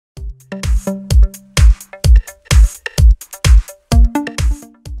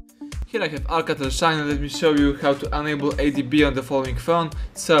Here I have ALCATEL Shine and let me show you how to enable ADB on the following phone.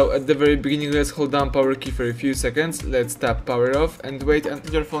 So at the very beginning, let's hold down power key for a few seconds, let's tap power off and wait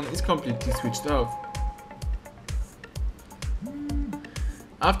until your phone is completely switched off.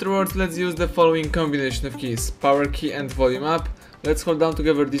 Afterwards, let's use the following combination of keys, power key and volume up. Let's hold down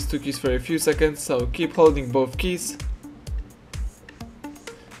together these two keys for a few seconds, so keep holding both keys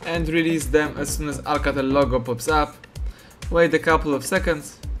and release them as soon as ALCATEL logo pops up. Wait a couple of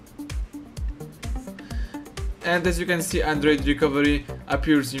seconds. And as you can see, Android recovery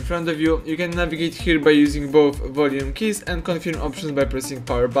appears in front of you. You can navigate here by using both volume keys and confirm options by pressing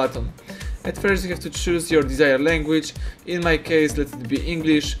power button. At first you have to choose your desired language. In my case, let it be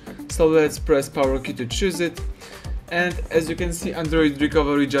English, so let's press power key to choose it. And as you can see, Android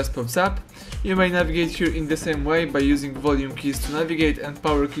recovery just pops up. You may navigate here in the same way by using volume keys to navigate and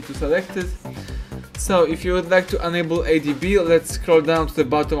power key to select it. So if you would like to enable ADB, let's scroll down to the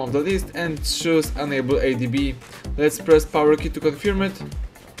bottom of the list and choose enable ADB. Let's press power key to confirm it.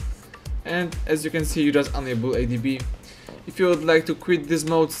 And as you can see, you just enable ADB. If you would like to quit this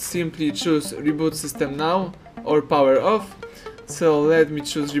mode, simply choose reboot system now or power off. So let me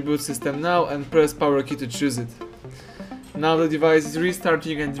choose reboot system now and press power key to choose it. Now the device is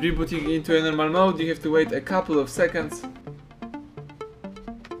restarting and rebooting into a normal mode. You have to wait a couple of seconds.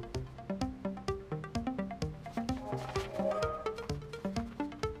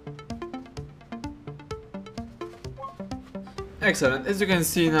 Excellent, as you can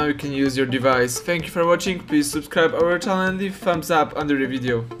see now you can use your device. Thank you for watching, please subscribe our channel and leave thumbs up under the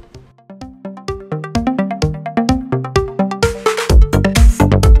video.